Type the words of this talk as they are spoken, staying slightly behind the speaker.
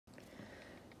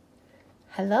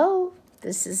Hello,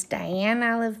 this is Diane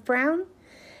Olive Brown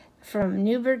from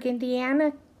Newburgh,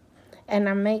 Indiana, and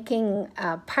I'm making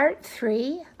part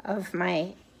 3 of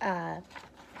my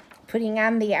Putting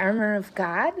on the Armor of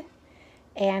God,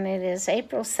 and it is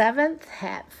April 7th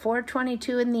at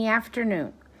 4:22 in the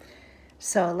afternoon.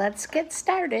 So let's get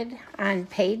started on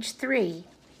page 3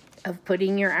 of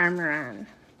Putting Your Armor On.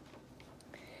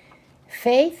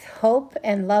 Faith, hope,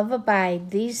 and love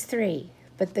abide, these three,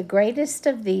 but the greatest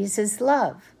of these is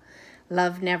love.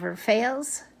 Love never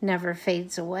fails, never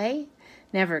fades away,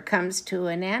 never comes to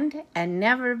an end, and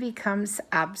never becomes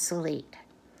obsolete.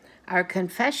 Our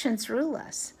confessions rule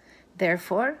us.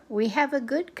 Therefore, we have a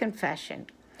good confession.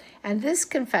 And this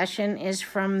confession is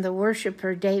from the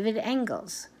worshiper David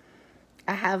Engels.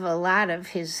 I have a lot of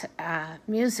his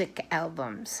music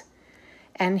albums,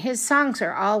 and his songs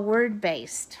are all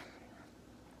word-based.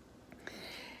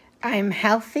 I'm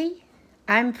healthy,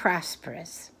 I'm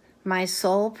prosperous. My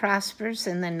soul prospers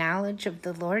in the knowledge of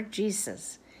the Lord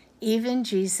Jesus, even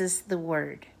Jesus the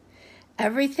Word.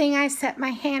 Everything I set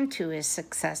my hand to is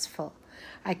successful.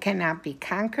 I cannot be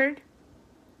conquered.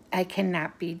 I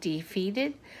cannot be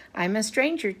defeated. I'm a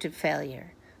stranger to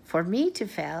failure. For me to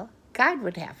fail, God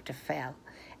would have to fail,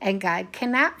 and God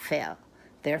cannot fail.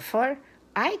 Therefore,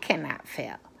 I cannot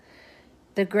fail.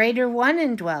 The greater one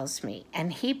indwells me,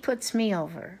 and he puts me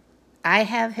over. I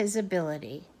have his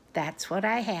ability. That's what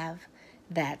I have.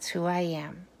 That's who I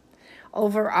am.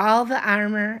 Over all the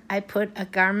armor, I put a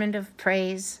garment of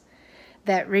praise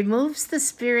that removes the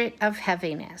spirit of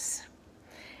heaviness,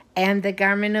 and the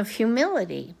garment of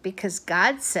humility, because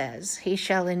God says he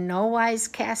shall in no wise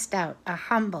cast out a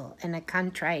humble and a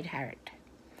contrite heart.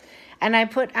 And I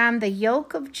put on the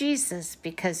yoke of Jesus,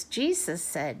 because Jesus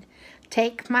said,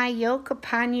 "Take my yoke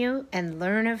upon you and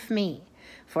learn of me,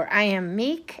 for I am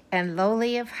meek and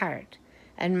lowly of heart,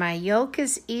 and my yoke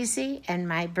is easy and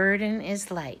my burden is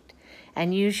light,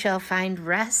 and you shall find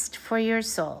rest for your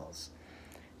souls."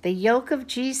 The yoke of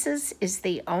Jesus is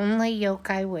the only yoke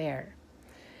I wear.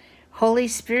 Holy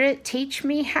Spirit, teach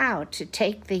me how to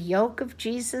take the yoke of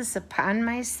Jesus upon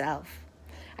myself.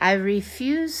 I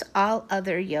refuse all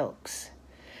other yokes.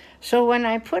 So when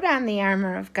I put on the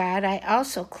armor of God, I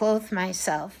also clothe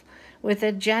myself with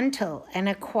a gentle and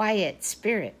a quiet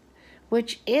spirit,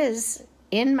 which is,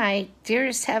 in my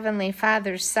dearest Heavenly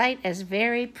Father's sight, as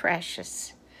very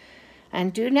precious.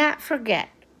 And do not forget,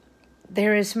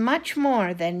 there is much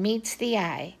more than meets the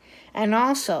eye. And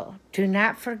also, do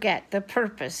not forget the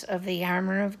purpose of the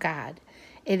armor of God.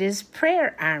 It is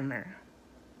prayer armor.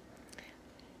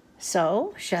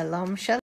 So, shalom, shalom.